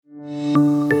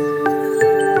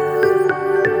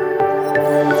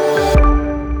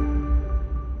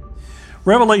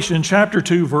Revelation chapter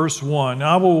 2, verse 1.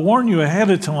 I will warn you ahead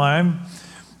of time.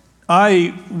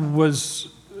 I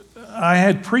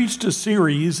had preached a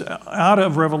series out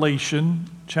of Revelation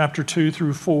chapter 2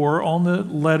 through 4 on the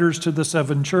letters to the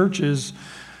seven churches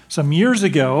some years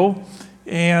ago,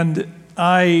 and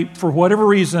I, for whatever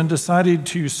reason, decided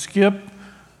to skip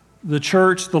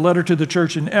the letter to the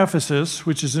church in Ephesus,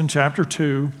 which is in chapter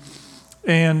 2,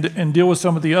 and deal with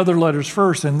some of the other letters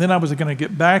first, and then I was going to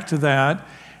get back to that.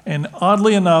 And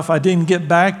oddly enough, I didn't get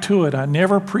back to it. I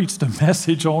never preached a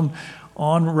message on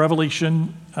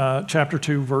Revelation chapter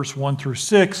 2, verse 1 through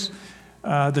 6,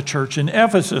 the church in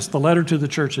Ephesus, the letter to the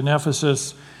church in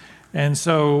Ephesus. And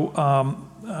so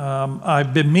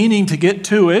I've been meaning to get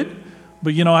to it,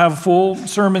 but I have a full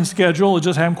sermon schedule. I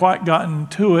just haven't quite gotten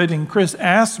to it. And Chris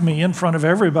asked me in front of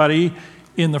everybody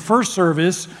in the first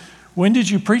service, when did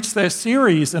you preach that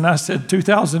series? And I said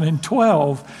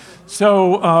 2012.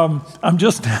 So I'm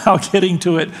just now getting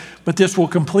to it, but this will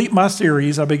complete my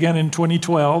series. I began in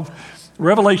 2012.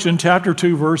 Revelation chapter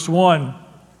 2, verse 1.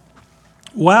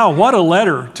 Wow, what a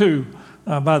letter, too,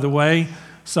 by the way.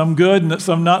 Some good and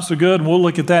some not so good, and we'll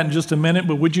look at that in just a minute,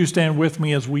 but would you stand with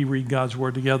me as we read God's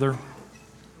Word together?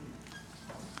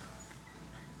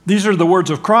 These are the words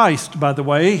of Christ, by the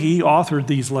way. He authored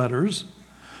these letters.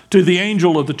 To the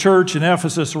angel of the church in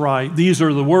Ephesus write, these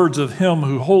are the words of him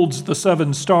who holds the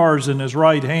seven stars in his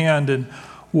right hand and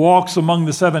walks among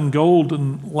the seven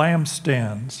golden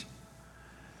lampstands.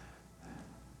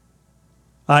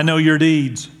 I know your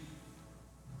deeds,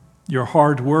 your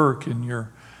hard work, and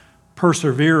your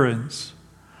perseverance.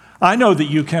 I know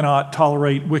that you cannot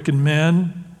tolerate wicked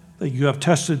men, that you have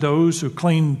tested those who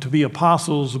claim to be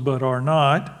apostles but are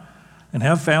not, and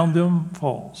have found them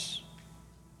false.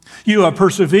 You have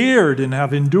persevered and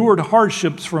have endured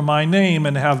hardships for my name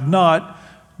and have not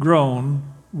grown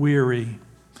weary.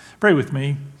 Pray with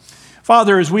me.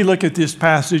 Father, as we look at this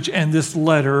passage and this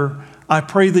letter, I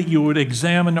pray that you would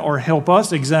examine or help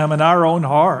us examine our own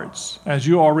hearts, as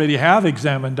you already have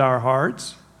examined our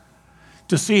hearts,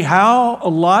 to see how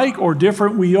alike or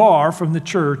different we are from the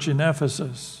church in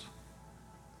Ephesus.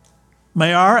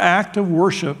 May our act of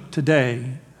worship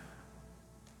today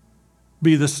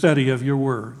be the study of your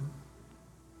word.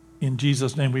 In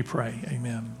Jesus' name we pray,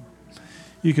 amen.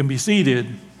 You can be seated.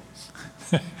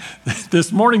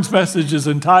 This morning's message is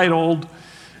entitled,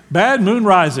 Bad Moon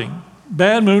Rising.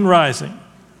 Bad Moon Rising.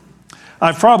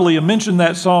 I've probably mentioned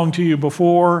that song to you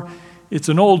before. It's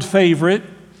an old favorite.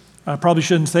 I probably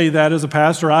shouldn't say that as a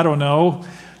pastor, I don't know.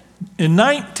 In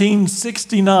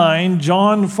 1969,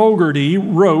 John Fogerty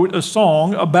wrote a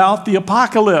song about the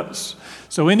apocalypse.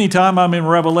 So anytime I'm in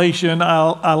Revelation,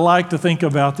 I like to think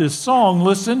about this song.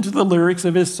 Listen to the lyrics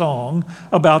of his song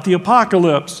about the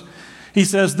apocalypse. He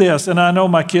says this, and I know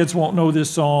my kids won't know this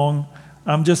song.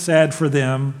 I'm just sad for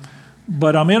them,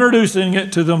 but I'm introducing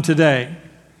it to them today.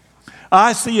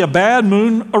 I see a bad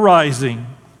moon arising.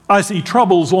 I see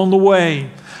troubles on the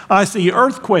way. I see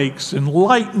earthquakes and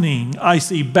lightning. I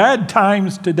see bad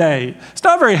times today. It's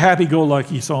not a very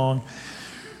happy-go-lucky song.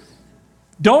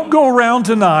 Don't go around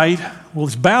tonight. Well,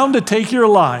 it's bound to take your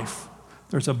life.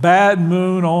 There's a bad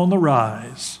moon on the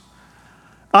rise.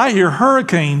 I hear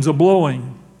hurricanes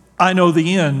a-blowing. I know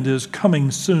the end is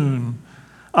coming soon.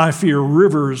 I fear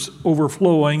rivers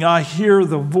overflowing. I hear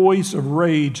the voice of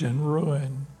rage and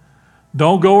ruin.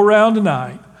 Don't go around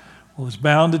tonight. Well, it's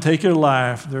bound to take your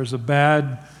life. There's a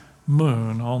bad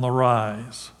moon on the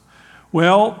rise.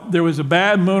 Well, there was a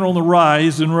bad moon on the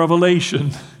rise in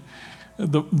Revelation.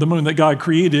 The moon that God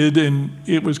created, and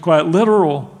it was quite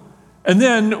literal. And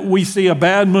then we see a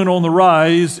bad moon on the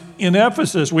rise in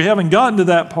Ephesus. We haven't gotten to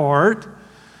that part,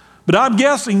 but I'm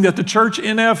guessing that the church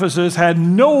in Ephesus had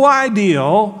no idea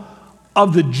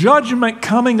of the judgment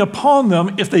coming upon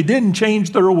them if they didn't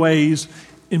change their ways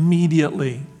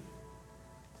immediately.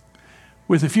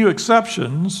 With a few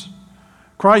exceptions,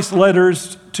 Christ's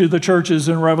letters to the churches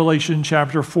in Revelation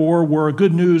chapter 4 were a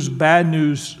good news, bad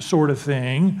news sort of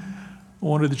thing.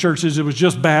 One of the churches, it was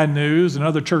just bad news, and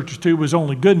other churches, too, was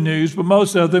only good news. But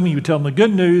most of them, he would tell them the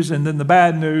good news and then the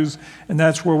bad news, and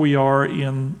that's where we are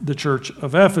in the church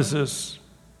of Ephesus.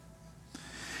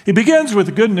 He begins with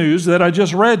the good news that I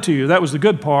just read to you. That was the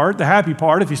good part, the happy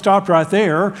part, if he stopped right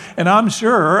there. And I'm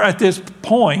sure at this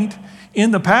point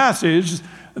in the passage,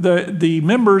 the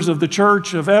members of the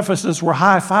church of Ephesus were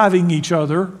high-fiving each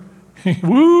other.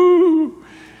 Woo!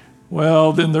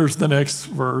 Well, then there's the next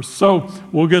verse. So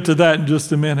we'll get to that in just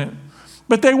a minute.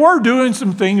 But they were doing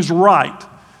some things right.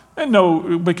 And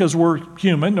no, because we're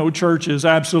human, no church is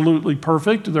absolutely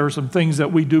perfect. There are some things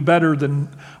that we do better than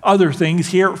other things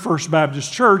here at First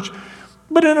Baptist Church.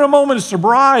 But in a moment of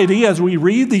sobriety, as we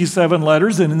read these 7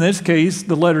 letters, and in this case,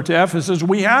 the letter to Ephesus,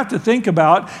 we have to think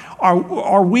about,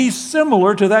 are we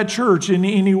similar to that church in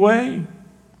any way?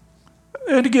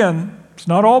 And again, it's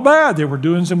not all bad. They were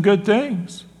doing some good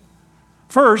things.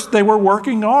 First, they were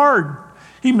working hard.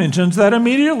 He mentions that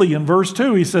immediately in verse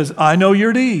 2. He says, I know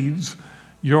your deeds,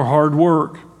 your hard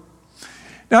work.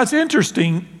 Now, it's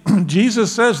interesting.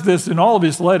 Jesus says this in all of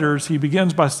his letters. He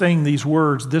begins by saying these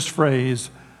words, this phrase,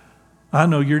 I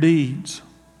know your deeds.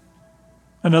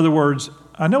 In other words,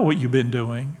 I know what you've been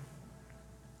doing.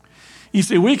 You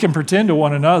see, we can pretend to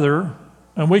one another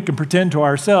and we can pretend to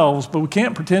ourselves, but we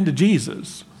can't pretend to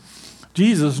Jesus.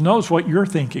 Jesus knows what you're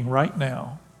thinking right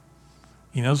now.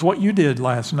 He knows what you did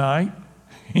last night.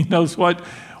 He knows what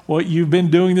you've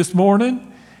been doing this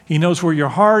morning. He knows where your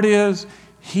heart is.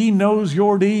 He knows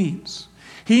your deeds.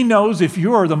 He knows if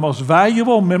you're the most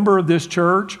valuable member of this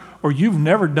church or you've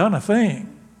never done a thing.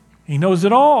 He knows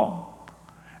it all.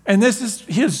 And this is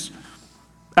his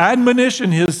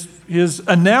admonition, his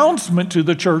announcement to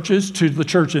the churches, to the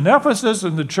church in Ephesus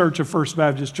and the church of First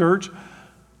Baptist Church.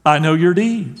 I know your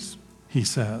deeds, he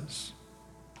says.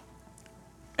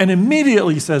 And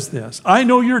immediately says this, I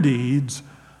know your deeds,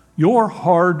 your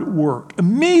hard work.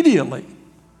 Immediately,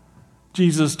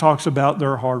 Jesus talks about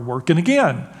their hard work. And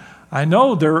again, I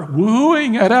know they're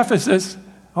wooing at Ephesus.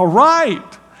 All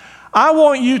right. I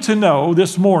want you to know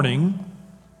this morning,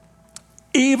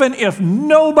 even if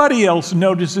nobody else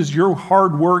notices your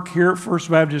hard work here at First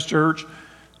Baptist Church,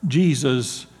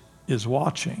 Jesus is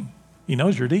watching. He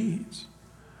knows your deeds.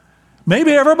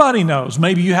 Maybe everybody knows.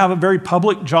 Maybe you have a very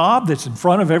public job that's in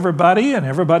front of everybody and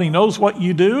everybody knows what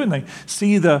you do and they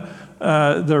see the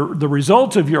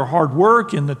results of your hard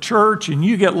work in the church and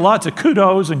you get lots of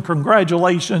kudos and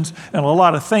congratulations and a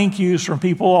lot of thank yous from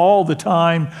people all the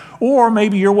time. Or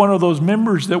maybe you're one of those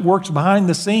members that works behind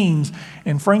the scenes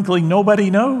and frankly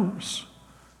nobody knows.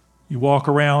 You walk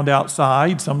around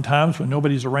outside sometimes when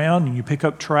nobody's around and you pick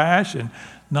up trash and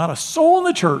not a soul in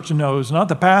the church knows, not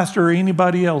the pastor or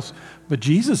anybody else, but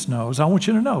Jesus knows. I want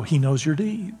you to know, he knows your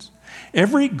deeds.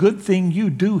 Every good thing you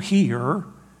do here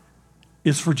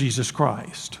is for Jesus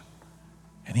Christ.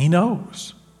 And he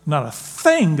knows. Not a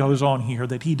thing goes on here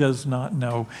that he does not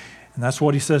know. And that's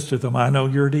what he says to them, I know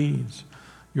your deeds,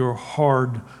 your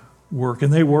hard work.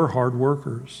 And they were hard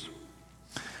workers.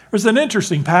 There's an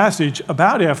interesting passage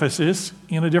about Ephesus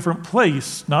in a different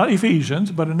place, not Ephesians,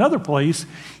 but another place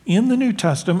in the New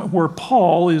Testament where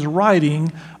Paul is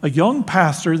writing a young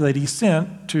pastor that he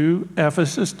sent to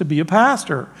Ephesus to be a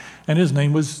pastor, and his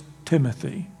name was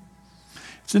Timothy.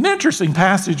 It's an interesting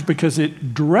passage because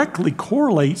it directly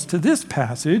correlates to this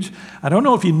passage. I don't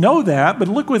know if you know that, but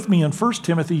look with me in 1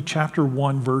 Timothy chapter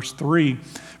 1, verse 3.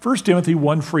 1 Timothy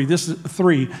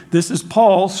 1:3. This is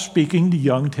Paul speaking to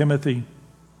young Timothy.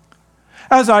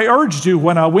 As I urged you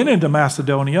when I went into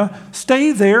Macedonia,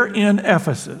 stay there in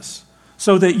Ephesus,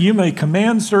 so that you may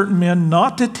command certain men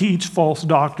not to teach false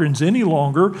doctrines any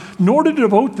longer, nor to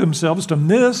devote themselves to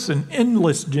myths and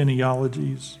endless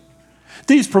genealogies.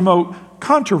 These promote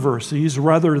controversies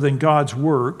rather than God's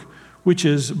work, which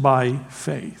is by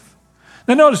faith.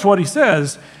 Now notice what he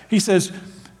says. He says,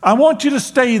 I want you to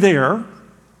stay there,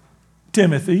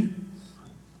 Timothy,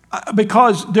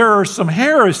 because there are some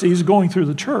heresies going through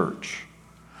the church.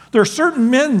 There are certain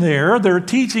men there that are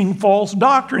teaching false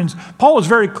doctrines. Paul is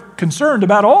very concerned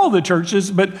about all the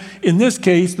churches, but in this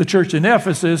case, the church in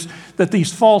Ephesus, that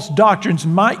these false doctrines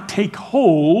might take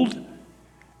hold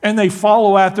and they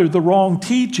follow after the wrong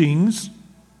teachings.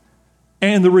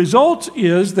 And the result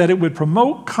is that it would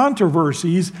promote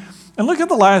controversies. And look at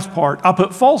the last part. I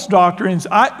put false doctrines.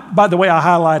 By the way, I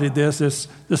highlighted this. This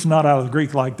is not out of the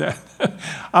Greek like that.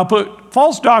 I put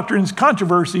false doctrines,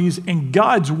 controversies, and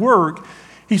God's work.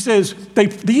 He says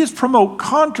these promote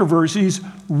controversies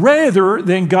rather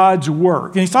than God's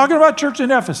work. And he's talking about church in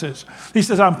Ephesus. He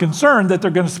says, I'm concerned that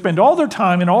they're going to spend all their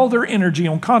time and all their energy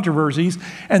on controversies,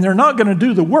 and they're not going to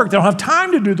do the work. They don't have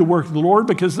time to do the work of the Lord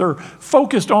because they're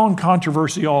focused on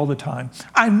controversy all the time.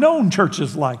 I've known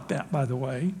churches like that, by the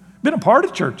way. Been a part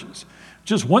of churches.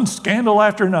 Just one scandal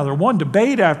after another, one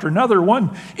debate after another,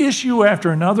 one issue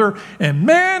after another, and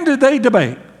man, did they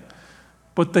debate.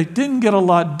 But they didn't get a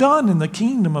lot done in the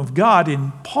kingdom of God,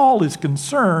 and Paul is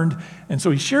concerned, and so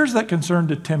he shares that concern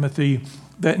to Timothy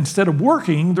that instead of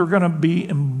working, they're going to be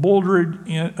emboldered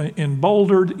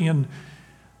in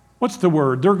what's the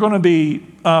word? They're going to be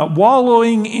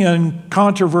wallowing in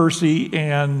controversy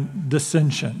and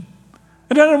dissension.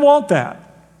 He doesn't want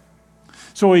that.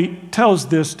 So he tells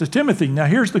this to Timothy. Now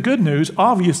here's the good news.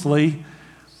 Obviously,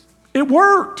 it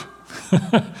worked.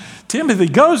 Timothy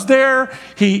goes there,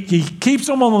 he keeps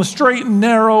them on the straight and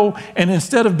narrow, and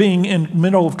instead of being in the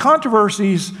middle of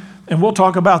controversies, and we'll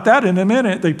talk about that in a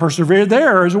minute, they persevered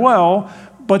there as well,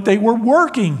 but they were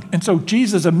working. And so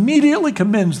Jesus immediately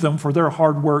commends them for their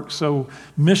hard work. So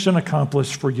mission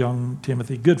accomplished for young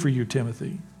Timothy. Good for you,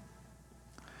 Timothy.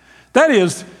 That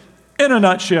is, in a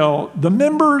nutshell, the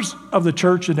members of the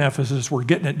church in Ephesus were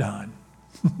getting it done.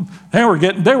 They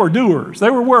were doers. They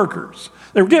were workers.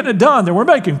 They were getting it done. They were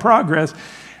making progress.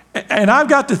 And I've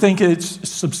got to think it's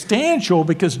substantial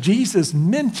because Jesus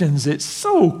mentions it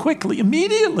so quickly,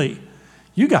 immediately.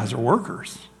 You guys are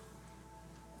workers.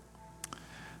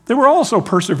 They were also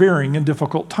persevering in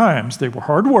difficult times. They were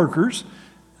hard workers.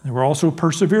 They were also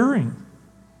persevering.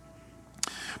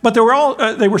 But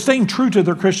they were staying true to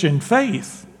their Christian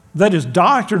faith. That is,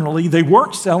 doctrinally, they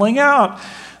weren't selling out.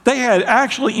 They had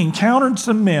actually encountered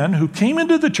some men who came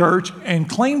into the church and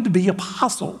claimed to be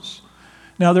apostles.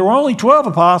 Now, there were only 12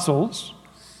 apostles,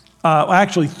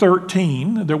 actually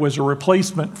 13. There was a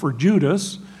replacement for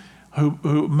Judas,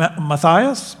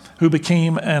 Matthias, who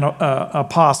became an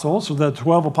apostle. So the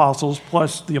 12 apostles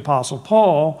plus the apostle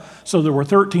Paul. So there were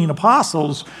 13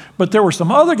 apostles. But there were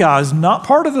some other guys, not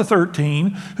part of the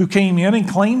 13, who came in and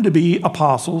claimed to be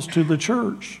apostles to the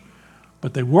church.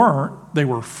 But they weren't. They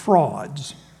were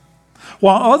frauds.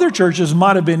 While other churches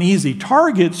might have been easy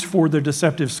targets for their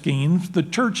deceptive schemes, the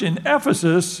church in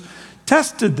Ephesus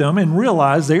tested them and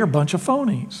realized they are a bunch of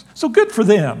phonies. So good for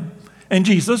them. And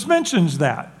Jesus mentions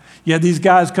that. You had these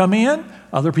guys come in.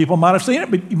 Other people might have seen it,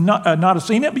 but not have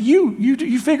seen it, but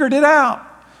you figured it out.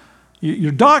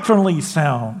 You're doctrinally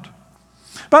sound.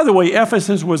 By the way,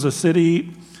 Ephesus was a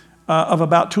city of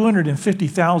about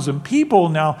 250,000 people.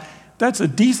 Now, that's a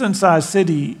decent-sized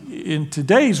city in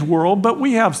today's world, but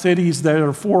we have cities that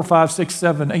are 4, 5, 6,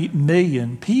 7, 8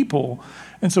 million people.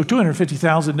 And so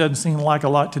 250,000 doesn't seem like a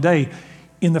lot today.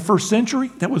 In the first century,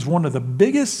 that was one of the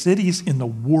biggest cities in the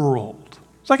world.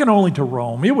 Second only to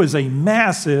Rome. It was a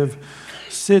massive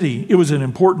city. It was an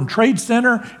important trade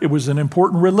center. It was an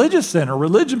important religious center.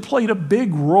 Religion played a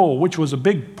big role, which was a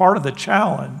big part of the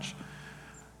challenge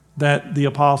that the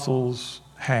apostles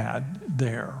had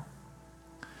there.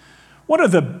 One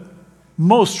of the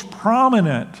most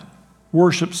prominent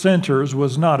worship centers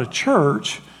was not a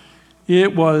church.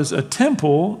 It was a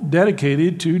temple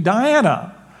dedicated to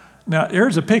Diana. Now,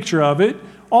 here's a picture of it,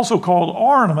 also called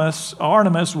Artemis.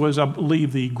 Artemis was, I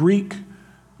believe, the Greek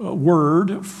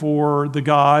word for the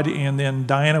god, and then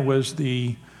Diana was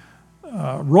the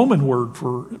Roman word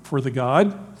for the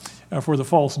god, for the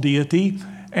false deity.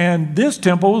 And this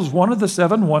temple was one of the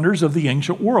 7 wonders of the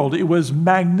ancient world. It was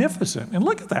magnificent. And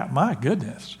look at that, my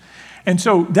goodness. And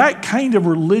so that kind of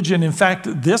religion, in fact,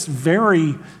 this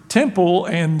very temple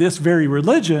and this very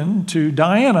religion to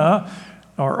Diana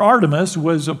or Artemis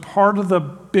was a part of the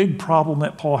big problem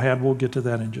that Paul had. We'll get to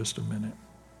that in just a minute.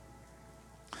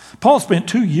 Paul spent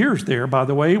 2 years there, by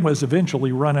the way, was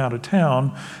eventually run out of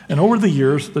town. And over the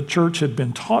years, the church had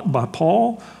been taught by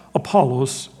Paul,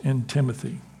 Apollos, and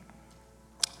Timothy.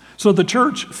 So the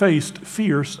church faced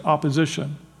fierce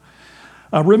opposition.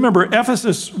 Remember,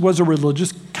 Ephesus was a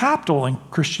religious capital, and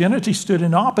Christianity stood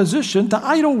in opposition to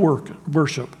idol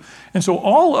worship. And so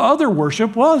all other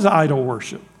worship was idol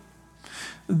worship.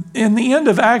 In the end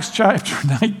of Acts chapter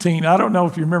 19, I don't know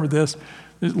if you remember this,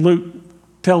 Luke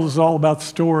tells us all about the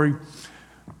story.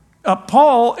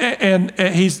 Paul, and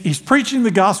he's preaching the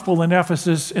gospel in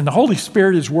Ephesus, and the Holy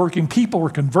Spirit is working. People are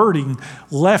converting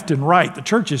left and right. The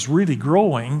church is really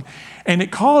growing, and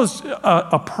it caused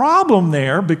a problem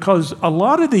there because a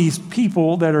lot of these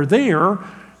people that are there,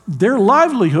 their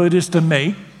livelihood is to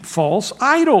make false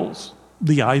idols.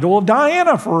 The idol of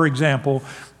Diana, for example,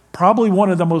 probably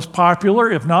one of the most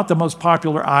popular, if not the most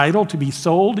popular idol to be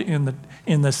sold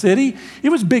in the city. It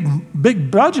was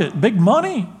big budget, big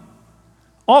money.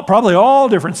 Probably all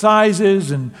different sizes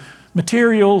and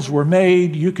materials were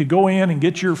made. You could go in and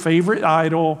get your favorite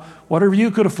idol, whatever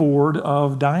you could afford,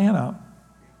 of Diana.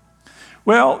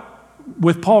 Well,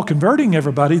 with Paul converting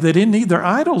everybody, they didn't need their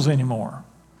idols anymore.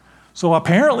 So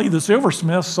apparently the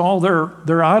silversmiths saw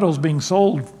their idols being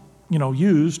sold,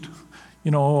 used,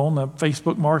 on the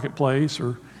Facebook marketplace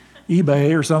or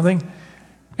eBay or something.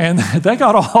 And they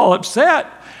got all upset.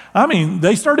 I mean,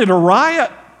 they started a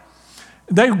riot.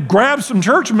 They grabbed some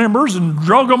church members and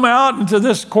drug them out into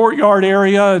this courtyard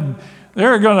area, and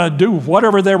they're going to do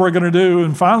whatever they were going to do.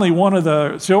 And finally, one of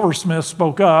the silversmiths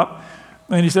spoke up,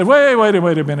 and he said, wait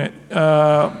a minute.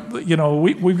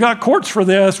 We've got courts for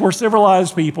this. We're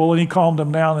civilized people. And he calmed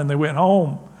them down, and they went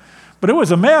home. But it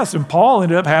was a mess, and Paul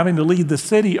ended up having to lead the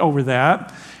city over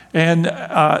that. And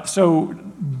so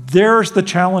there's the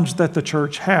challenge that the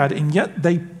church had, and yet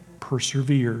they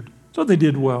persevered. So they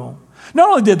did well. Not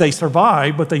only did they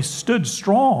survive, but they stood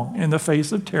strong in the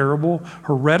face of terrible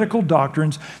heretical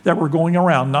doctrines that were going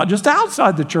around, not just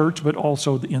outside the church, but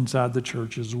also inside the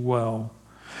church as well.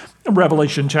 In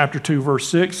Revelation chapter 2, verse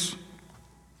 6,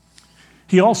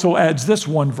 he also adds this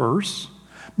one verse,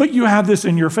 but you have this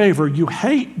in your favor. You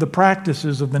hate the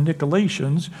practices of the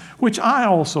Nicolaitans, which I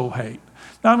also hate.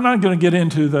 Now, I'm not going to get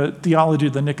into the theology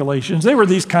of the Nicolaitans. They were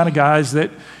these kind of guys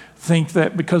that think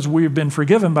that because we've been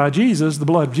forgiven by Jesus, the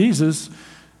blood of Jesus,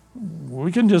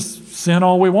 we can just sin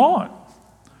all we want,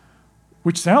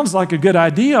 which sounds like a good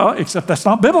idea, except that's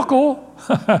not biblical.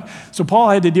 So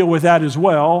Paul had to deal with that as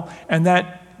well, and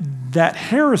that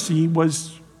heresy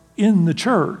was in the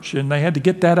church, and they had to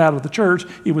get that out of the church.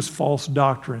 It was false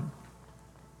doctrine.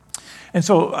 And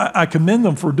so I commend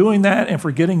them for doing that and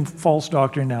for getting false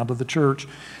doctrine out of the church.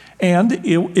 And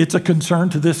it's a concern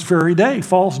to this very day.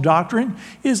 False doctrine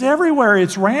is everywhere.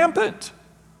 It's rampant.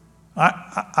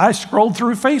 I scrolled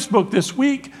through Facebook this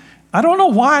week. I don't know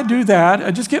why I do that.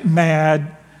 I just get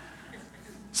mad.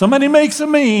 Somebody makes a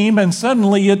meme and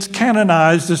suddenly it's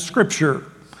canonized as scripture.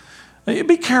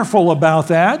 Be careful about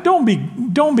that. Don't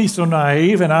be so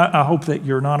naive, and I hope that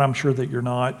you're not. I'm sure that you're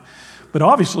not. But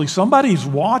obviously somebody's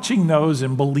watching those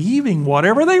and believing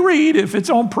whatever they read. If it's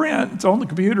on print, it's on the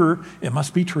computer, it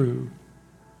must be true.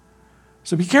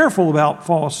 So be careful about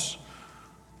false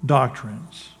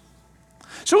doctrines.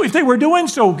 So if they were doing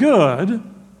so good,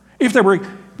 if they were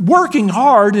working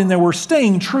hard and they were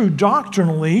staying true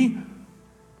doctrinally,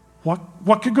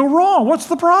 what could go wrong? What's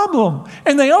the problem?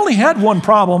 And they only had one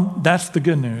problem. That's the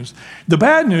good news. The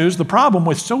bad news, the problem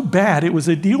was so bad it was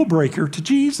a deal breaker to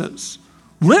Jesus.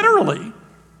 Literally.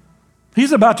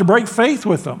 He's about to break faith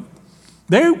with them.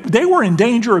 They were in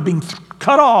danger of being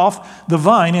cut off the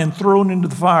vine and thrown into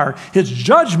the fire. His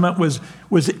judgment was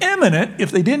imminent if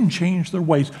they didn't change their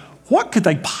ways. What could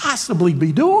they possibly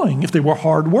be doing if they were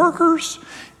hard workers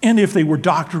and if they were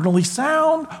doctrinally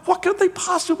sound? What could they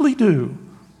possibly do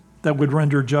that would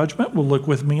render judgment? Well, look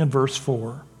with me in verse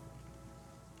 4.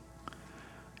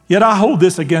 Yet I hold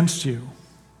this against you.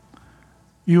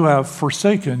 You have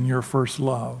forsaken your first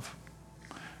love.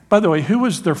 By the way, who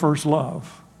was their first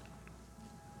love?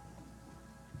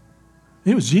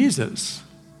 It was Jesus.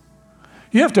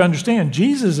 You have to understand,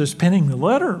 Jesus is penning the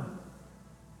letter.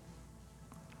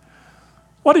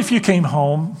 What if you came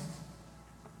home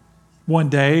one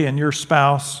day and your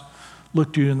spouse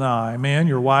looked you in the eye? Man,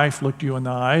 your wife looked you in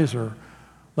the eyes, or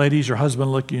ladies, your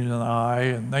husband looked you in the eye,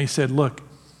 and they said, look,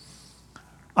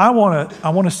 I want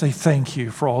to say thank you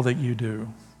for all that you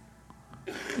do.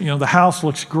 You know, the house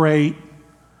looks great.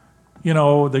 You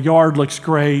know, the yard looks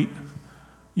great.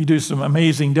 You do some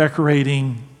amazing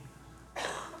decorating.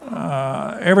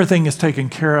 Everything is taken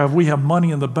care of. We have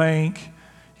money in the bank.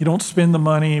 You don't spend the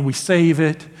money. We save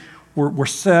it. We're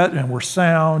set and we're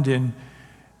sound,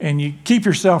 and you keep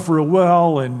yourself real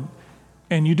well,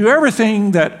 and you do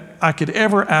everything that I could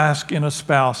ever ask in a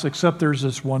spouse, except there's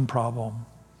this one problem.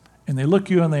 And they look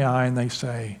you in the eye and they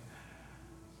say,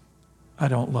 I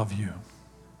don't love you.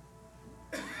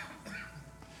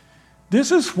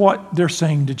 This is what they're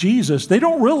saying to Jesus. They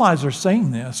don't realize they're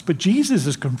saying this, but Jesus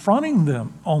is confronting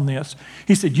them on this.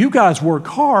 He said, you guys work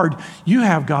hard. You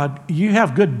have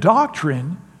good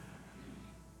doctrine,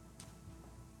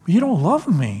 but you don't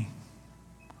love me.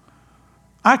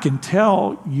 I can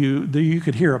tell you that you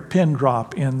could hear a pin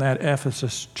drop in that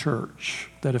Ephesus church,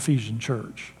 that Ephesian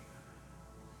church,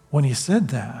 when he said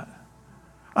that.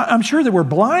 I'm sure they were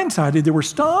blindsided. They were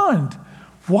stunned.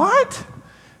 What?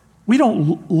 We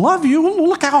don't love you.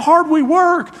 Look how hard we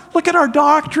work. Look at our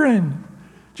doctrine.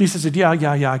 Jesus said, yeah,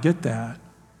 I get that.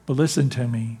 But listen to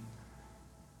me.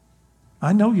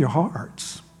 I know your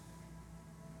hearts.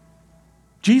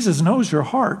 Jesus knows your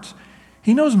hearts.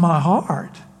 He knows my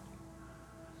heart.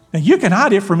 And you can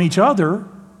hide it from each other.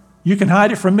 You can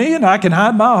hide it from me, and I can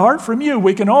hide my heart from you.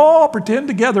 We can all pretend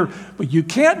together, but you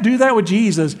can't do that with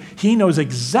Jesus. He knows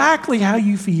exactly how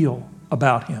you feel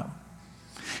about him.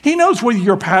 He knows whether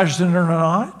you're passionate or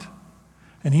not.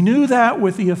 And he knew that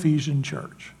with the Ephesian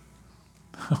church.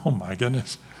 Oh my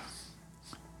goodness.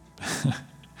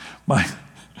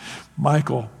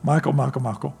 Michael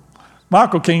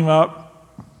came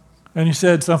up and he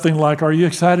said something like, are you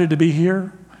excited to be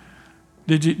here?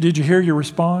 Did you hear your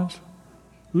response?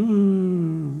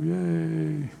 Ooh,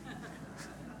 yay.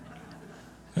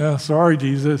 Yeah, sorry,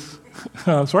 Jesus.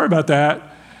 Sorry about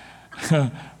that.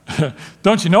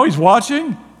 Don't you know he's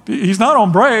watching? He's not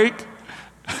on break.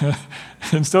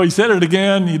 And so he said it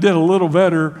again. He did a little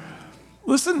better.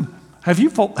 Listen, Have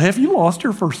you lost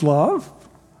your first love?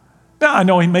 Now, I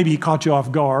know maybe he caught you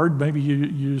off guard. Maybe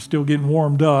you're still getting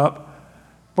warmed up.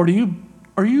 But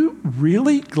are you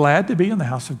really glad to be in the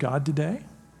house of God today?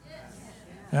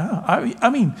 Yeah, I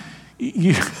mean,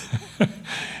 you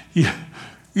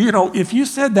know, if you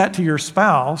said that to your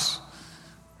spouse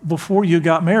before you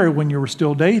got married when you were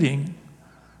still dating,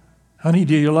 honey,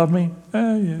 do you love me?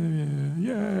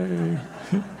 Yeah.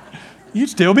 You'd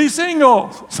still be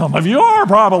single. Some of you are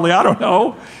probably, I don't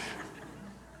know.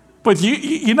 But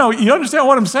you know, you understand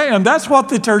what I'm saying? That's what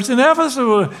the church in Ephesus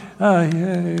was.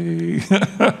 Yay.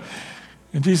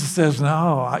 And Jesus says,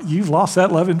 no, you've lost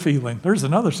that love and feeling. There's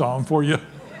another song for you.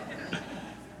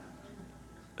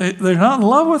 They're not in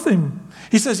love with him.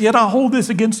 He says, yet I hold this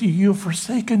against you. You've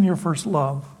forsaken your first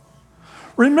love.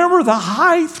 Remember the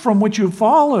height from which you've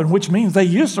fallen, which means they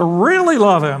used to really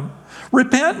love him.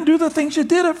 Repent and do the things you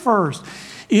did at first.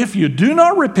 If you do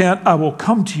not repent, I will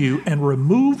come to you and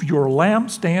remove your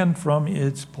lampstand from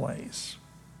its place.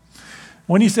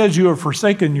 When he says you have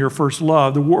forsaken your first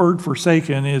love, the word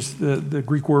forsaken is the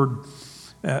Greek word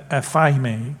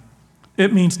aphaime.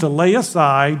 It means to lay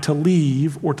aside, to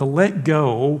leave, or to let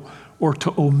go, or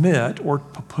to omit, or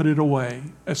to put it away.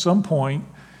 At some point,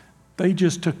 they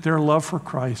just took their love for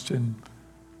Christ and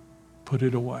put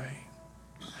it away.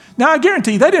 Now, I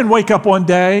guarantee you, they didn't wake up one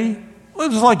day,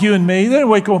 just like you and me, they didn't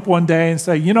wake up one day and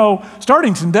say, you know,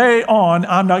 starting today on,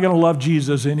 I'm not going to love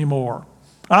Jesus anymore.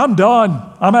 I'm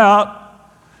done. I'm out.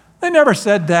 They never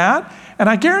said that. And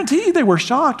I guarantee you they were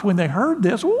shocked when they heard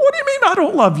this. Well, what do you mean I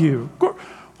don't love you?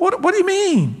 What do you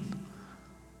mean?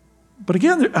 But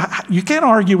again, you can't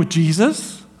argue with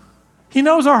Jesus. He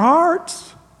knows our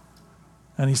hearts.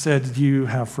 And he said, you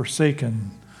have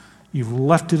forsaken, you've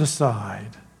left it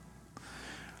aside.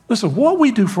 Listen, what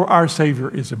we do for our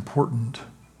Savior is important,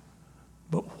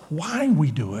 but why we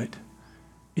do it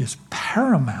is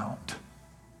paramount.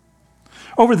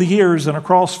 Over the years and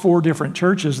across 4 different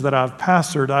churches that I've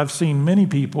pastored, I've seen many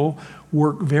people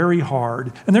work very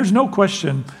hard. And there's no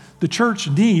question the church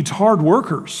needs hard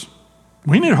workers.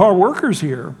 We need hard workers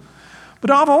here.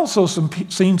 But I've also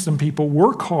seen some people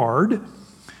work hard,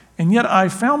 and yet I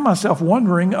found myself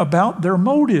wondering about their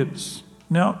motives.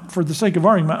 Now, for the sake of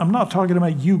argument, I'm not talking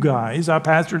about you guys. I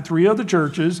pastored 3 other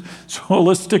churches, so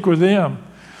let's stick with them.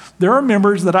 There are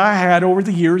members that I had over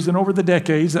the years and over the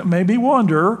decades that made me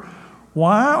wonder,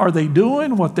 why are they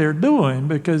doing what they're doing?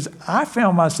 Because I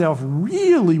found myself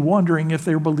really wondering if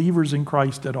they're believers in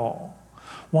Christ at all.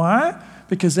 Why?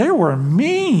 Because they were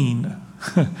mean,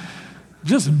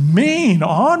 just mean,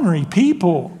 ornery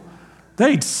people.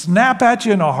 They'd snap at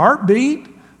you in a heartbeat.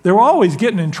 They were always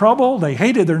getting in trouble. They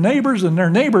hated their neighbors, and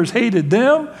their neighbors hated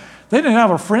them. They didn't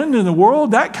have a friend in the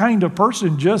world. That kind of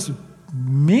person, just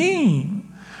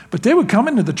mean. But they would come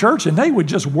into the church, and they would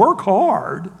just work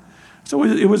hard. So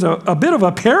it was a bit of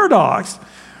a paradox.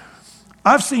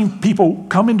 I've seen people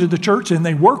come into the church, and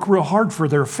they work real hard for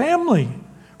their family,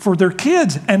 for their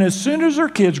kids. And as soon as their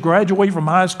kids graduate from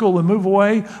high school and move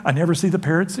away, I never see the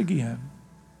parents again.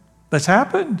 That's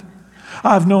happened.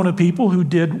 I've known of people who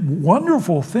did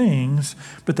wonderful things,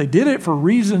 but they did it for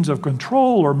reasons of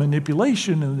control or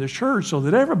manipulation in the church so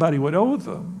that everybody would owe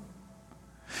them.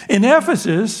 In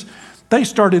Ephesus, they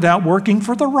started out working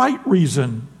for the right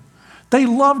reason. They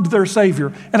loved their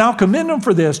Savior, and I'll commend them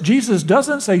for this. Jesus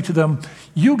doesn't say to them,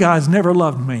 you guys never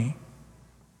loved me.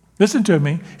 Listen to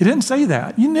me. He didn't say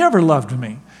that. You never loved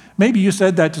me. Maybe you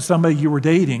said that to somebody you were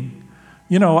dating.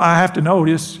 You know, I have to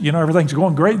notice, you know, everything's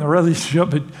going great in the relationship,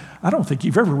 but I don't think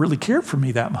you've ever really cared for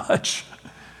me that much.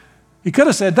 He could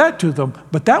have said that to them,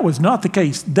 but that was not the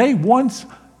case. They once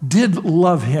did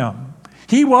love him.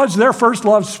 He was their first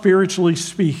love, spiritually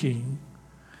speaking.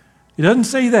 He doesn't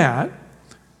say that.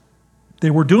 They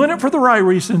were doing it for the right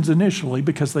reasons initially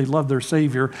because they loved their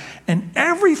Savior, and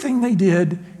everything they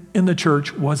did in the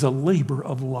church was a labor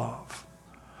of love.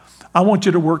 I want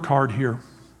you to work hard here.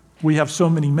 We have so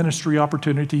many ministry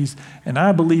opportunities, and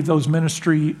I believe those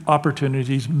ministry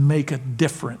opportunities make a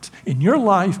difference in your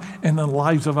life and the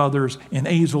lives of others in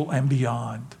Azle and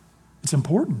beyond. It's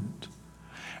important.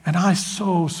 And I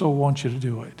so want you to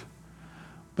do it.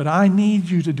 But I need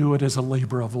you to do it as a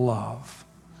labor of love.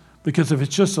 Because if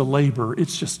it's just a labor,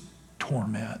 it's just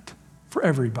torment for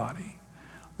everybody.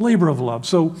 Labor of love.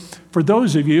 So for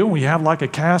those of you, we have like a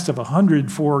cast of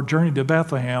 100 for Journey to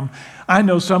Bethlehem. I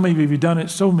know some of you have done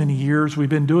it so many years. We've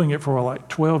been doing it for like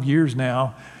 12 years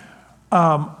now.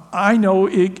 I know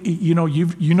it. You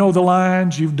know the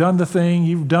lines. You've done the thing.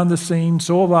 You've done the scene.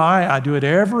 So have I. I do it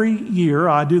every year.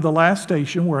 I do the last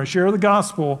station where I share the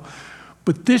gospel.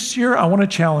 But this year, I want to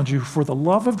challenge you for the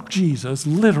love of Jesus.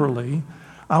 Literally,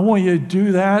 I want you to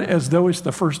do that as though it's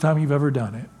the first time you've ever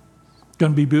done it. It's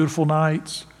going to be beautiful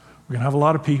nights. We're going to have a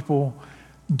lot of people.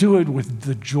 Do it with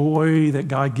the joy that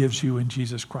God gives you in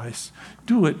Jesus Christ.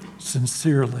 Do it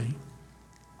sincerely.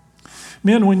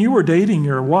 Men, when you were dating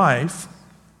your wife,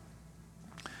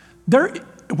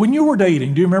 when you were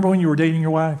dating, do you remember when you were dating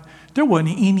your wife? There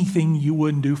wasn't anything you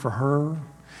wouldn't do for her.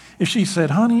 If she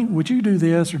said, honey, would you do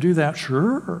this or do that?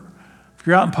 Sure. If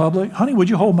you're out in public, honey, would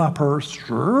you hold my purse?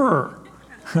 Sure.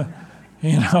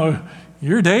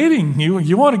 You're dating.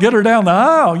 You want to get her down the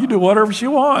aisle. You do whatever she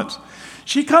wants.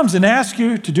 She comes and asks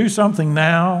you to do something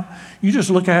now. You just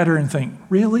look at her and think,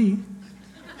 really?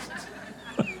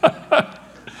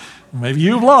 Maybe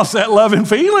you've lost that love and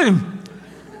feeling.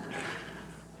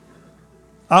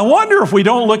 I wonder if we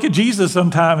don't look at Jesus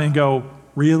sometime and go,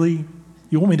 really?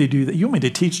 You want me to do that? You want me to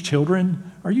teach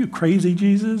children? Are you crazy,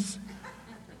 Jesus?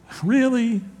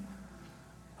 Really?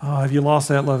 Oh, have you lost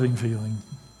that loving feeling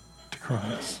to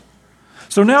Christ?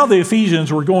 So now the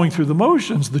Ephesians were going through the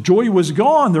motions. The joy was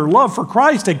gone. Their love for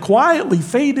Christ had quietly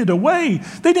faded away.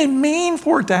 They didn't mean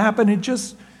for it to happen. It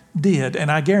just did. And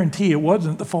I guarantee it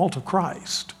wasn't the fault of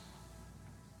Christ.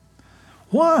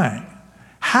 Why?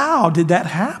 How did that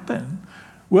happen?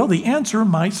 Well, the answer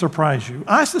might surprise you.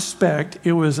 I suspect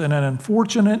it was an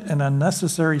unfortunate and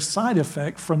unnecessary side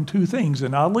effect from two things.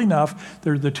 And oddly enough,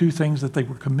 they're the two things that they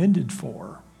were commended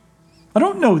for. I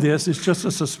don't know this, it's just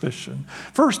a suspicion.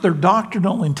 First, their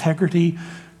doctrinal integrity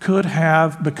could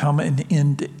have become an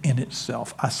end in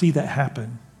itself. I see that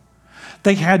happen.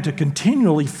 They had to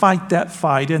continually fight that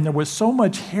fight, and there was so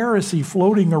much heresy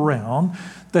floating around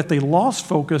that they lost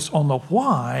focus on the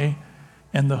why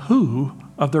and the who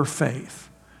of their faith.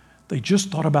 They just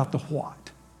thought about the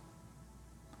what.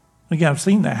 Again, I've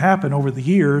seen that happen over the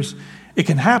years. It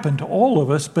can happen to all of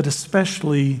us, but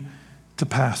especially to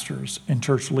pastors and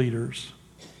church leaders.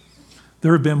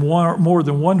 There have been more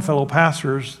than one fellow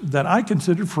pastors that I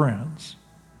considered friends,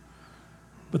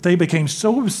 but they became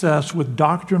so obsessed with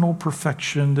doctrinal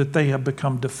perfection that they have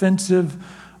become defensive,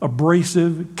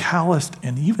 abrasive, calloused,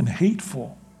 and even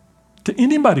hateful to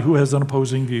anybody who has an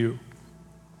opposing view.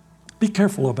 Be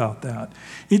careful about that.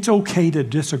 It's okay to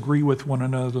disagree with one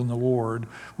another in the Lord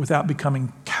without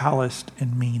becoming calloused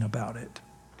and mean about it.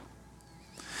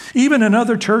 Even in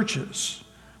other churches,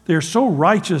 they're so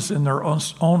righteous in their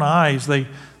own eyes, they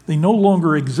no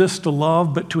longer exist to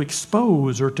love, but to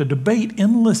expose or to debate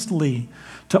endlessly,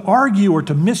 to argue or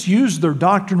to misuse their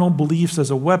doctrinal beliefs as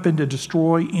a weapon to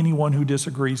destroy anyone who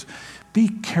disagrees. Be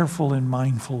careful and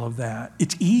mindful of that.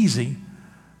 It's easy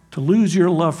to lose your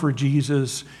love for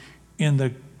Jesus in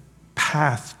the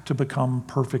path to become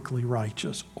perfectly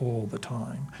righteous all the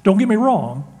time. Don't get me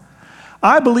wrong.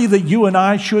 I believe that you and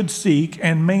I should seek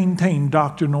and maintain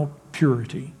doctrinal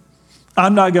purity.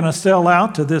 I'm not going to sell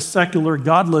out to this secular,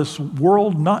 godless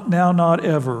world, not now, not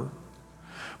ever.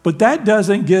 But that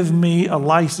doesn't give me a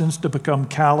license to become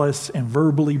callous and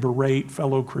verbally berate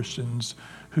fellow Christians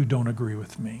who don't agree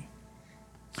with me.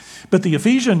 But the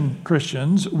Ephesian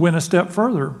Christians went a step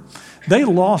further. They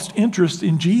lost interest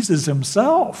in Jesus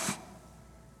himself.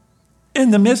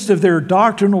 In the midst of their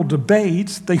doctrinal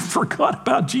debates, they forgot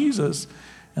about Jesus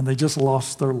and they just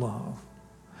lost their love.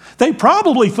 They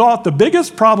probably thought the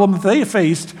biggest problem that they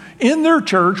faced in their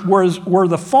church were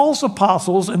the false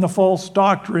apostles and the false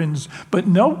doctrines. But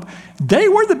nope, they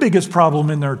were the biggest problem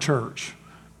in their church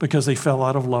because they fell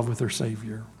out of love with their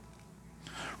Savior.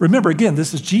 Remember, again,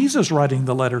 this is Jesus writing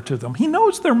the letter to them. He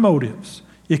knows their motives.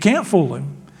 You can't fool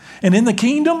him. And in the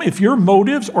kingdom, if your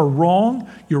motives are wrong,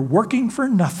 you're working for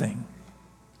nothing.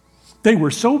 They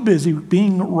were so busy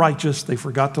being righteous, they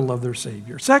forgot to love their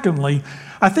Savior. Secondly,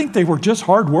 I think they were just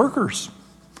hard workers.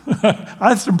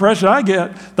 That's the impression I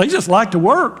get. They just like to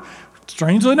work.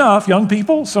 Strangely enough, young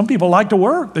people, some people like to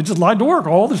work. They just like to work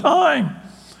all the time.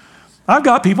 I've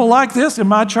got people like this in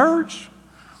my church.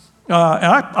 And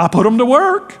I put them to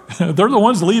work. They're the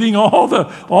ones leading all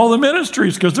the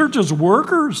ministries because they're just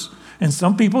workers. And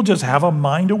some people just have a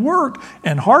mind to work.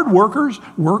 And hard workers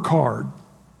work hard.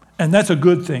 And that's a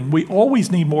good thing. We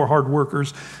always need more hard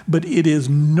workers, but it is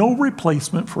no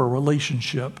replacement for a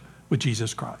relationship with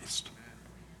Jesus Christ.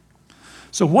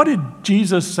 So what did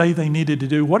Jesus say they needed to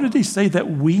do? What did he say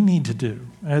that we need to do?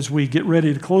 As we get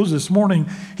ready to close this morning,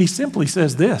 he simply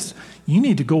says this: you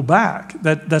need to go back.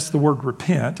 That's the word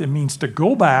repent. It means to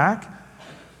go back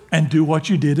and do what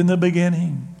you did in the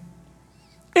beginning.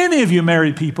 Any of you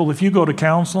married people, if you go to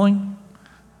counseling,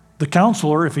 the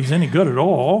counselor, if he's any good at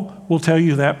all, will tell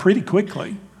you that pretty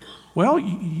quickly. Well,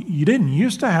 you didn't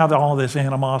used to have all this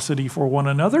animosity for one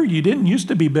another. You didn't used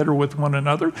to be bitter with one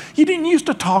another. You didn't used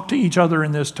to talk to each other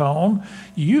in this tone.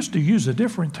 You used to use a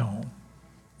different tone.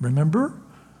 Remember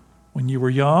when you were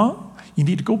young? You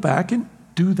need to go back and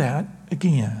do that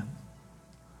again.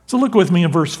 So look with me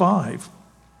in verse 5.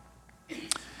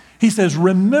 He says,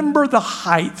 remember the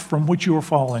height from which you were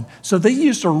fallen. So they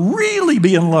used to really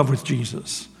be in love with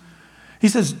Jesus. He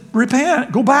says,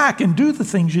 repent, go back and do the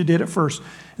things you did at first.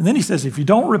 And then he says, if you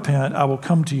don't repent, I will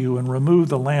come to you and remove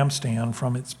the lampstand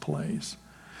from its place.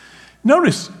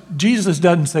 Notice, Jesus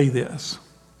doesn't say this.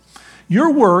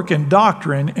 Your work and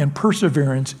doctrine and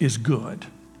perseverance is good,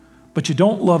 but you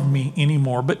don't love me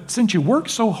anymore. But since you work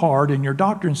so hard and your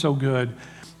doctrine's so good,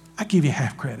 I give you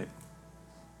half credit.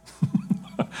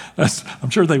 I'm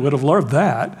sure they would have loved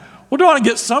that. Well, do I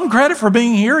get some credit for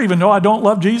being here even though I don't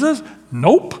love Jesus?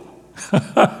 Nope.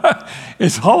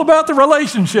 It's all about the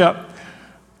relationship.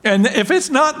 And if it's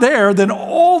not there, then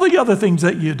all the other things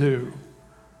that you do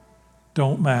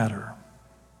don't matter.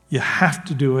 You have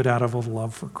to do it out of a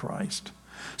love for Christ.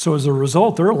 So as a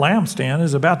result, their lampstand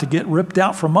is about to get ripped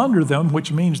out from under them,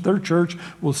 which means their church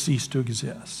will cease to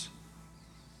exist.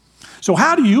 So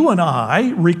how do you and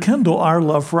I rekindle our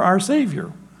love for our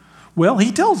Savior? Well,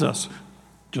 he tells us,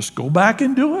 just go back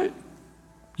and do it.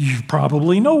 You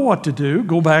probably know what to do.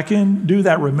 Go back and do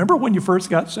that. Remember when you first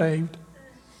got saved?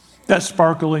 That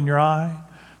sparkle in your eye,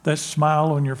 that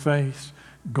smile on your face.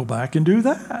 Go back and do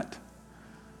that.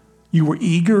 You were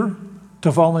eager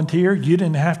to volunteer. You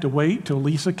didn't have to wait till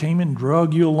Lisa came and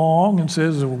drug you along and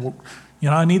says, well,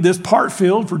 I need this part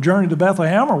filled for Journey to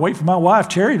Bethlehem, or wait for my wife,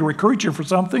 Terry, to recruit you for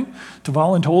something, to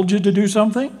volunteer you to do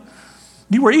something.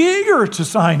 You were eager to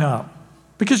sign up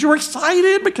because you were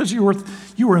excited, because you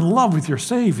were in love with your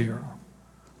Savior.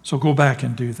 So go back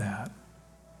and do that.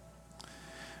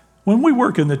 When we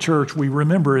work in the church, we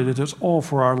remember it is all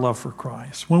for our love for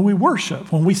Christ. When we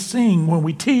worship, when we sing, when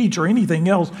we teach, or anything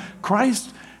else,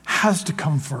 Christ has to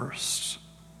come first.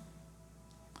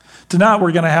 Tonight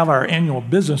we're going to have our annual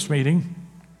business meeting.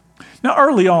 Now,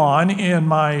 early on in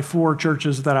my 4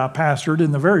 churches that I pastored,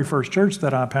 in the very first church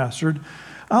that I pastored,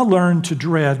 I learned to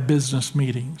dread business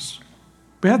meetings.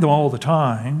 We had them all the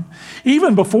time.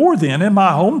 Even before then, in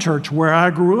my home church where I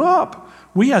grew up,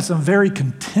 we had some very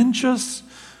contentious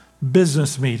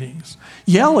business meetings.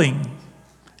 Yelling,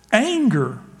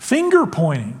 anger, finger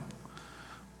pointing.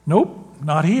 Nope,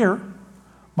 not here.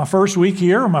 My first week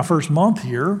here, or my first month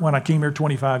here, when I came here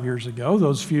 25 years ago,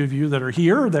 those few of you that are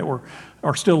here that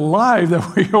are still alive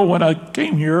that were here when I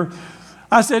came here,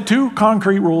 I set 2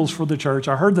 concrete rules for the church.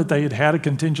 I heard that they had a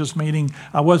contentious meeting.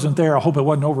 I wasn't there. I hope it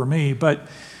wasn't over me.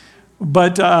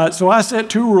 So I set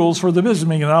 2 rules for the business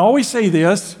meeting. And I always say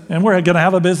this, and we're going to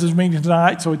have a business meeting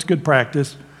tonight, so it's good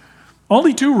practice.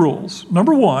 Only 2 rules.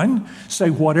 Number 1, say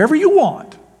whatever you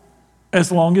want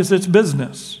as long as it's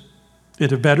business. It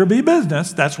had better be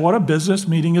business. That's what a business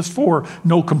meeting is for.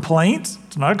 No complaints.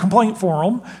 It's not a complaint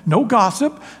forum. No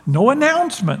gossip. No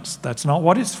announcements. That's not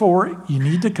what it's for. You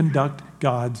need to conduct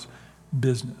God's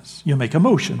business. You make a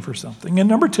motion for something. And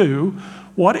number 2,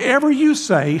 whatever you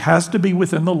say has to be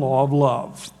within the law of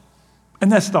love.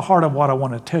 And that's the heart of what I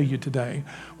want to tell you today.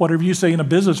 Whatever you say in a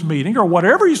business meeting or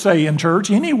whatever you say in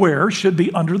church, anywhere, should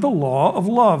be under the law of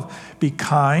love. Be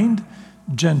kind,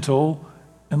 gentle,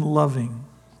 and loving.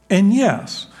 And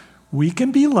yes, we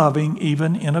can be loving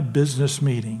even in a business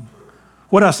meeting.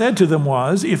 What I said to them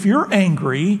was, if you're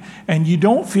angry and you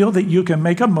don't feel that you can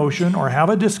make a motion or have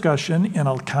a discussion in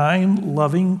a kind,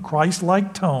 loving,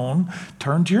 Christ-like tone,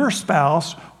 turn to your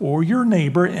spouse or your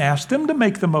neighbor and ask them to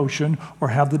make the motion or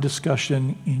have the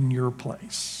discussion in your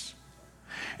place.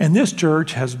 And this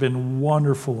church has been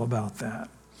wonderful about that.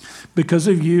 Because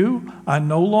of you, I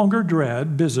no longer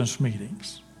dread business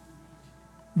meetings.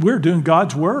 We're doing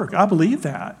God's work. I believe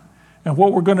that. And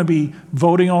what we're going to be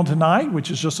voting on tonight,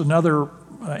 which is just another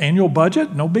annual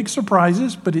budget, no big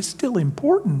surprises, but it's still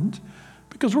important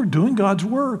because we're doing God's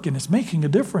work and it's making a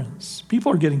difference.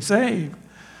 People are getting saved.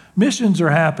 Missions are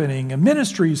happening and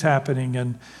ministries happening,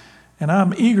 and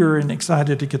I'm eager and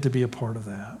excited to get to be a part of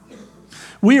that.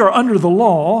 We are under the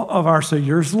law of our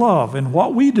Savior's love, and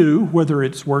what we do, whether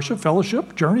it's worship,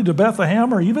 fellowship, Journey to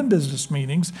Bethlehem, or even business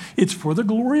meetings, it's for the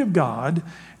glory of God,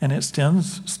 and it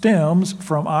stems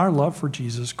from our love for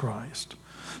Jesus Christ.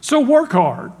 So work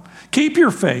hard, keep your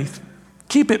faith,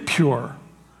 keep it pure,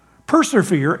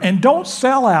 persevere, and don't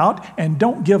sell out and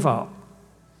don't give up.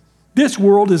 This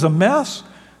world is a mess,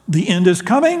 the end is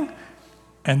coming,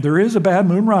 and there is a bad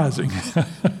moon rising.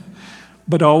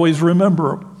 But always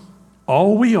remember,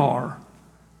 all we are,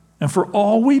 and for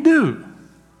all we do,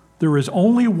 there is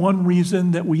only one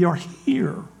reason that we are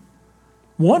here.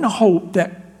 One hope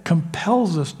that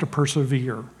compels us to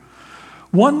persevere.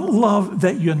 One love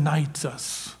that unites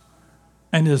us.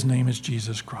 And his name is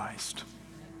Jesus Christ.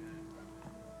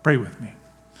 Pray with me.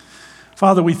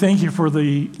 Father, we thank you for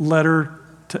the letter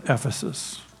to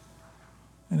Ephesus.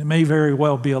 And it may very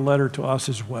well be a letter to us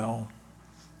as well.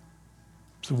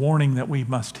 It's a warning that we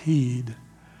must heed.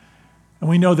 And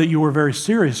we know that you were very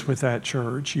serious with that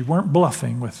church. You weren't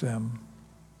bluffing with them.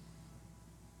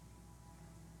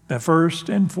 That first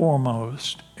and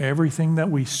foremost, everything that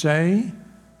we say,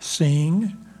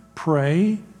 sing,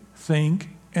 pray, think,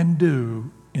 and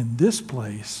do in this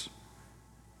place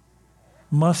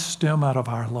must stem out of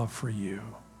our love for you.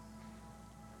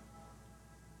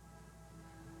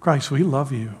 Christ, we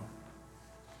love you.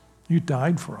 You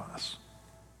died for us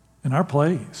in our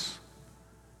place.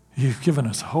 You've given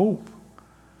us hope.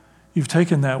 You've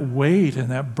taken that weight and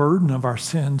that burden of our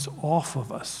sins off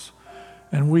of us,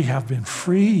 and we have been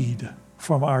freed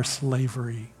from our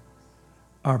slavery,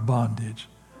 our bondage,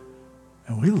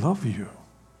 and we love you.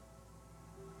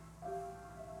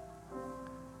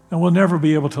 And we'll never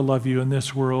be able to love you in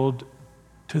this world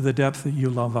to the depth that you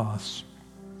love us.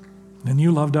 And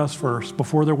you loved us first.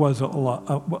 Before there was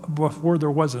before there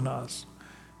wasn't us,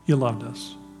 you loved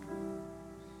us.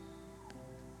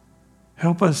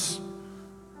 Help us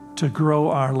to grow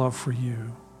our love for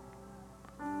you.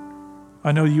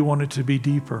 I know you want it to be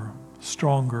deeper,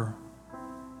 stronger,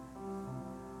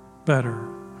 better.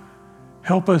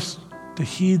 Help us to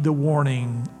heed the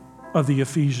warning of the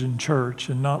Ephesian church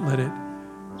and not let it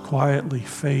quietly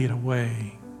fade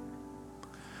away.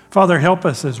 Father, help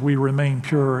us as we remain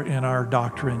pure in our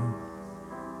doctrine.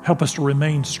 Help us to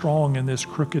remain strong in this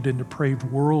crooked and depraved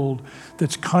world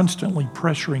that's constantly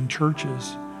pressuring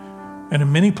churches, and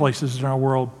in many places in our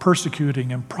world,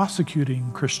 persecuting and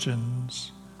prosecuting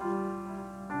Christians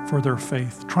for their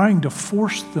faith, trying to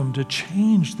force them to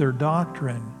change their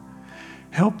doctrine.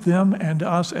 Help them and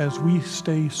us as we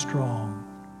stay strong.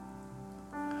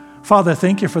 Father,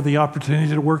 thank you for the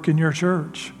opportunity to work in your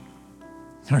church.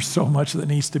 There's so much that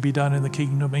needs to be done in the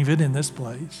kingdom, even in this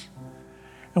place.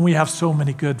 And we have so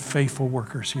many good, faithful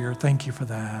workers here. Thank you for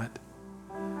that.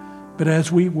 But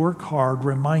as we work hard,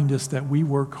 remind us that we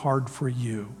work hard for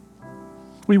you.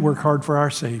 We work hard for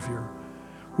our Savior.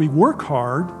 We work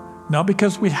hard, not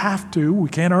because we have to. We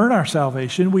can't earn our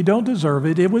salvation. We don't deserve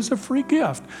it. It was a free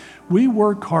gift. We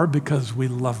work hard because we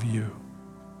love you.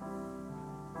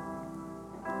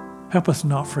 Help us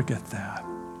not forget that.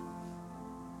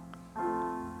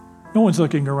 No one's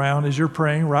looking around as you're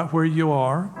praying right where you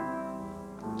are.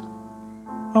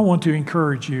 I want to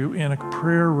encourage you in a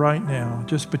prayer right now,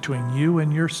 just between you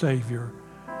and your Savior,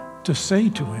 to say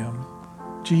to him,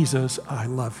 Jesus, I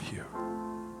love you.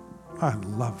 I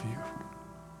love you.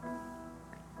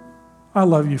 I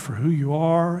love you for who you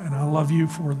are, and I love you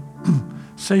for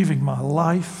saving my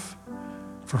life,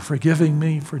 for forgiving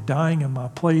me, for dying in my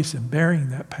place and bearing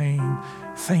that pain.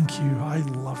 Thank you. I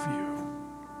love you.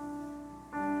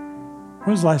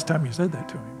 When was the last time you said that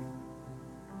to him?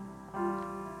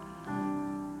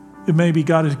 It may be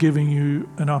God is giving you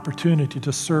an opportunity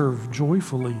to serve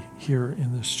joyfully here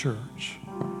in this church.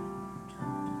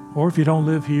 Or if you don't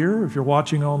live here, if you're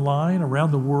watching online,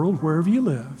 around the world, wherever you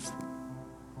live,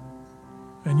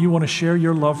 and you want to share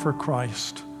your love for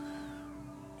Christ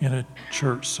in a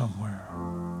church somewhere,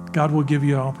 God will give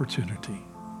you an opportunity.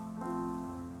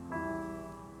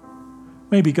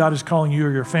 Maybe God is calling you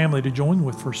or your family to join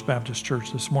with First Baptist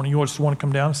Church this morning. You just want to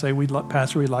come down and say,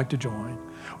 Pastor, we'd like to join.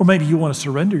 Or maybe you want to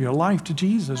surrender your life to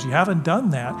Jesus. You haven't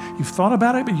done that. You've thought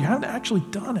about it, but you haven't actually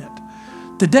done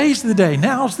it. Today's the day.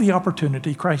 Now's the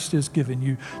opportunity Christ has given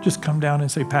you. Just come down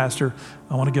and say, Pastor,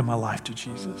 I want to give my life to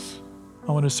Jesus.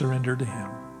 I want to surrender to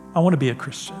him. I want to be a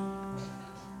Christian.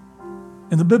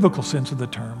 In the biblical sense of the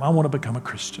term, I want to become a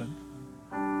Christian.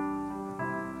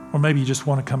 Or maybe you just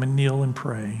want to come and kneel and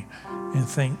pray and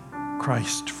thank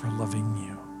Christ for loving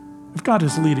you. If God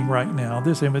is leading right now,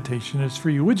 this invitation is for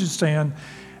you. Would you stand?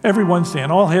 Everyone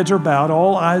stand. All heads are bowed,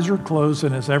 all eyes are closed,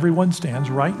 and as everyone stands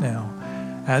right now,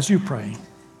 as you pray,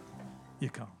 you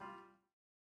come.